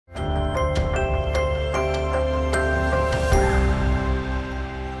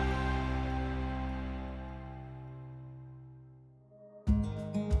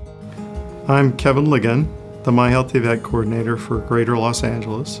I'm Kevin Ligon, the HealthEvet coordinator for Greater Los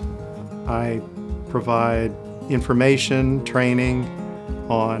Angeles. I provide information, training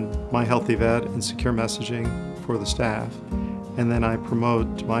on HealthEvet and secure messaging for the staff. And then I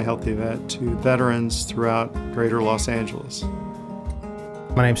promote HealthEvet to veterans throughout Greater Los Angeles.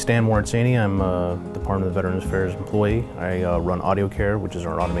 My name's Stan Morazzini. I'm a Department of Veterans Affairs employee. I run Audio Care, which is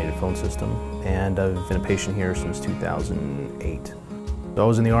our automated phone system, and I've been a patient here since 2008. So I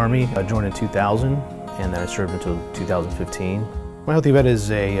was in the Army. I joined in 2000, and then I served until 2015. HealthEvet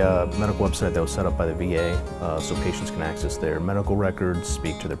is a medical website that was set up by the VA, so patients can access their medical records,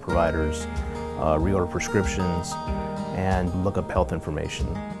 speak to their providers, reorder prescriptions, and look up health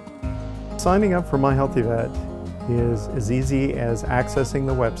information. Signing up for HealthEvet is as easy as accessing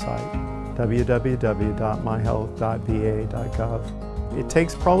the website, www.myhealth.va.gov. It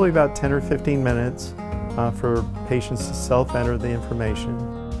takes probably about 10 or 15 minutes for patients to self-enter the information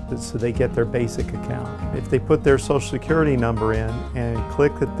so they get their basic account. If they put their Social Security number in and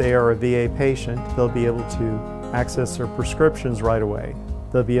click that they are a VA patient, they'll be able to access their prescriptions right away.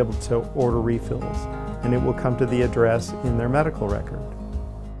 They'll be able to order refills, and it will come to the address in their medical record.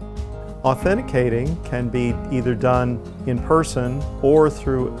 Authenticating can be either done in person or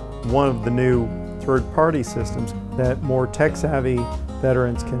through one of the new third-party systems that more tech-savvy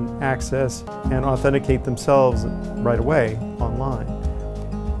veterans can access and authenticate themselves right away online.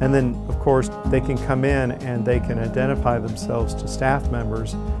 And then, of course, they can come in and they can identify themselves to staff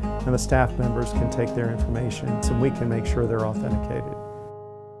members, and the staff members can take their information so we can make sure they're authenticated.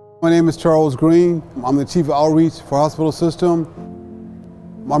 My name is Charles Green. I'm the Chief of Outreach for Hospital System.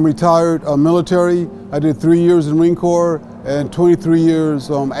 I'm retired military. I did 3 years in the Marine Corps and 23 years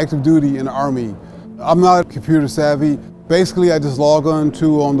active duty in the Army. I'm not computer savvy. Basically, I just log on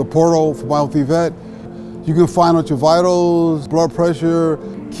to the portal for HealthEvet. You can find out your vitals, blood pressure,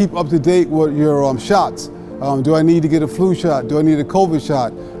 keep up to date with your shots. Do I need to get a flu shot? Do I need a COVID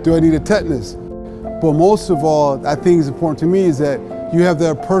shot? Do I need a tetanus? But most of all, I think is important to me is that you have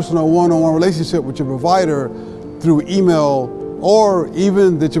that personal one-on-one relationship with your provider through email, or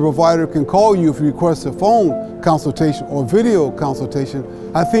even that your provider can call you if you request a phone consultation or video consultation.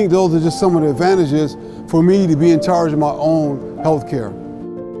 I think those are just some of the advantages for me to be in charge of my own health care.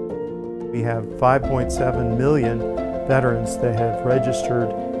 We have 5.7 million veterans that have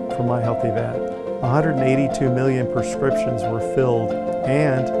registered for HealthEvet. 182 million prescriptions were filled,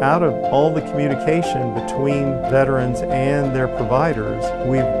 and out of all the communication between veterans and their providers,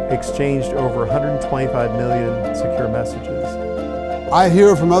 we've exchanged over 125 million secure messages. I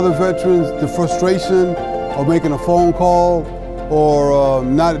hear from other veterans the frustration of making a phone call or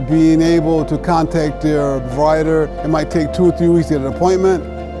not being able to contact their provider. It might take 2 or 3 weeks to get an appointment,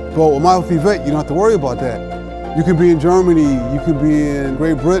 but with HealthEvet, you don't have to worry about that. You can be in Germany, you can be in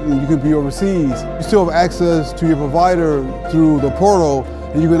Great Britain, you can be overseas. You still have access to your provider through the portal,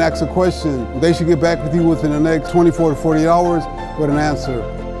 and you can ask a question. They should get back with you within the next 24 to 48 hours with an answer.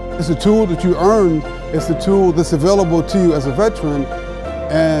 It's a tool that you earned. It's a tool that's available to you as a veteran,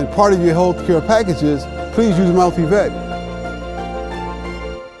 and part of your health care packages, please use HealthEvet.